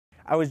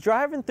I was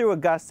driving through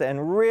Augusta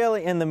and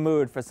really in the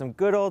mood for some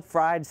good old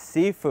fried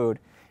seafood.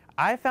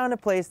 I found a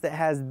place that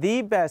has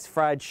the best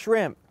fried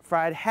shrimp,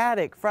 fried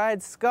haddock,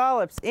 fried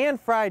scallops, and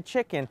fried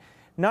chicken,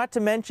 not to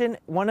mention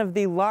one of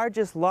the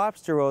largest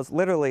lobster rolls,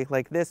 literally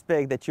like this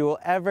big, that you will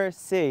ever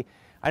see.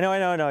 I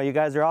know, you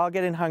guys are all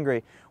getting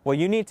hungry. Well,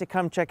 you need to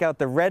come check out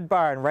the Red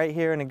Barn right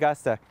here in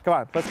Augusta. Come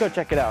on, let's go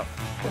check it out.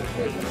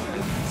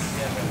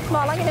 Come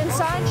on, let it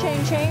inside,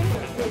 chain.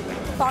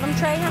 Bottom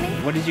tray, honey.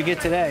 What did you get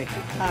today?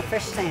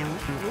 Fish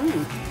sandwich.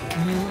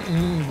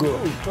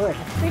 Good.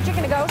 Free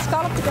chicken to go,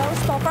 scallop to go,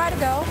 small fry to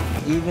go.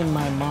 Even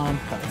my mom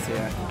comes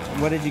here.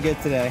 What did you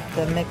get today?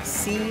 The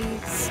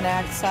McSea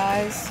snack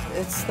size.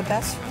 It's the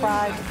best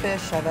fried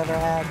fish I've ever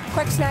had.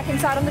 Quick snack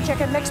inside on the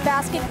chicken, mixed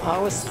basket.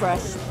 Always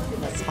fresh,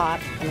 it's hot,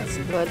 and it's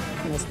good,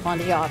 and there's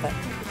plenty of it.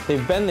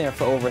 They've been there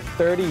for over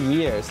 30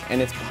 years,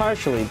 and it's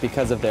partially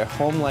because of their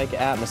home-like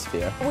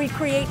atmosphere. We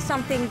create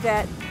something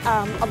that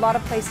a lot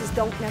of places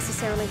don't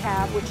necessarily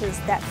have, which is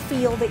that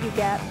feel that you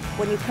get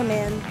when you come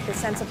in, the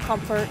sense of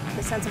comfort,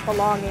 the sense of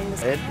belonging.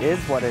 It is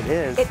what it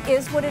is. It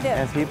is what it is.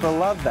 And people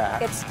love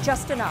that. It's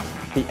just enough.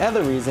 The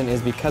other reason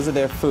is because of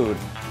their food,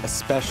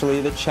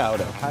 especially the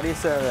chowder. How do you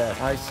serve it?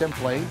 I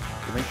simply,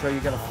 you make sure you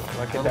get a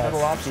little bit of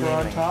lobster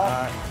on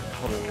top,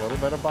 put a little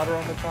bit of butter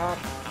on the top.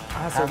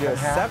 So do it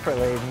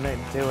separately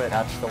and do it.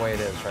 That's the way it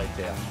is right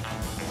there.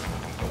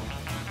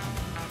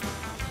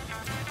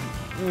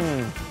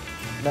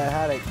 That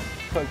haddock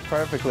cooked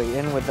perfectly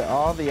in with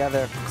all the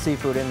other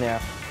seafood in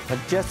there. But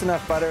just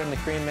enough butter and the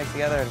cream mixed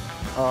together.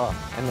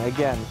 And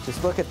again,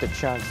 just look at the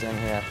chunks in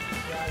here.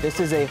 This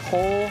is a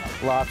whole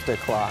lobster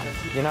claw.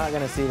 You're not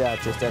going to see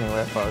that just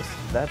anywhere, folks.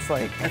 That's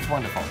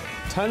wonderful.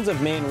 Tons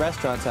of Maine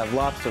restaurants have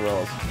lobster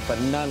rolls,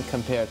 but none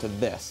compare to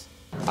this.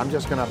 I'm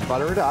just gonna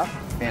butter it up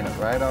and it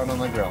right out on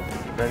the grill,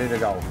 ready to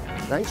go.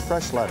 Nice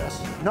fresh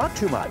lettuce, not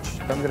too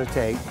much. I'm gonna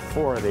take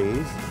 4 of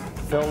these,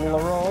 fill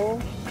the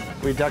roll.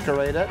 We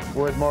decorate it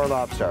with more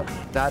lobster.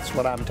 That's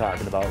what I'm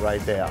talking about right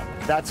there.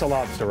 That's a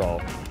lobster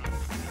roll.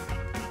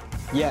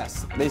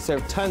 Yes, they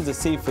serve tons of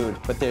seafood,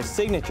 but their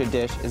signature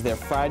dish is their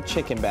fried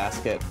chicken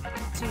basket.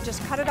 So you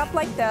just cut it up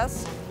like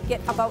this, get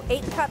about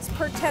 8 cuts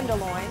per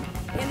tenderloin.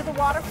 Into the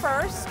water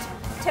first,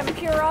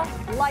 tempura,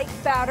 light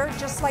batter,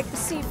 just like the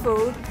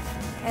seafood.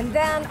 And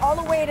then all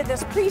the way to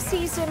this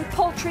pre-seasoned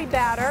poultry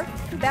batter,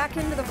 back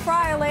into the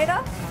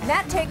fry-a-later. And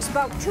that takes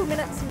about 2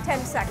 minutes and 10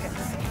 seconds.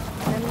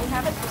 And then you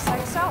have it just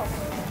like so.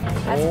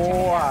 That's a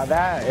chicken Wow,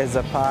 that is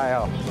a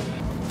pile.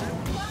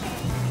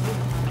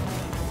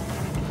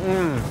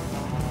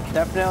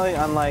 Definitely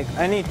unlike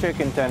any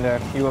chicken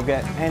tender you will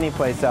get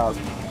anyplace else.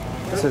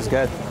 This is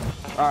good.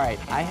 All right,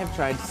 I have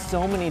tried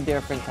so many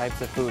different types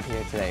of food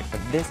here today, but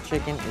this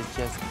chicken is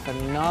just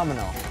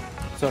phenomenal.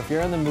 So if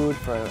you're in the mood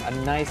for a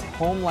nice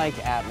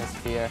home-like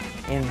atmosphere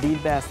and the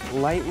best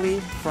lightly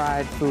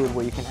fried food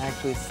where you can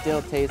actually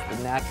still taste the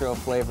natural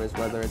flavors,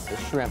 whether it's the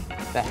shrimp,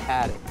 the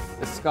haddock,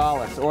 the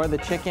scallops, or the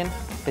chicken,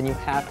 then you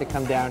have to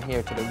come down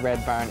here to the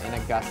Red Barn in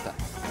Augusta.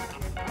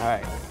 All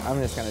right,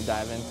 I'm just gonna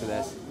dive into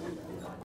this.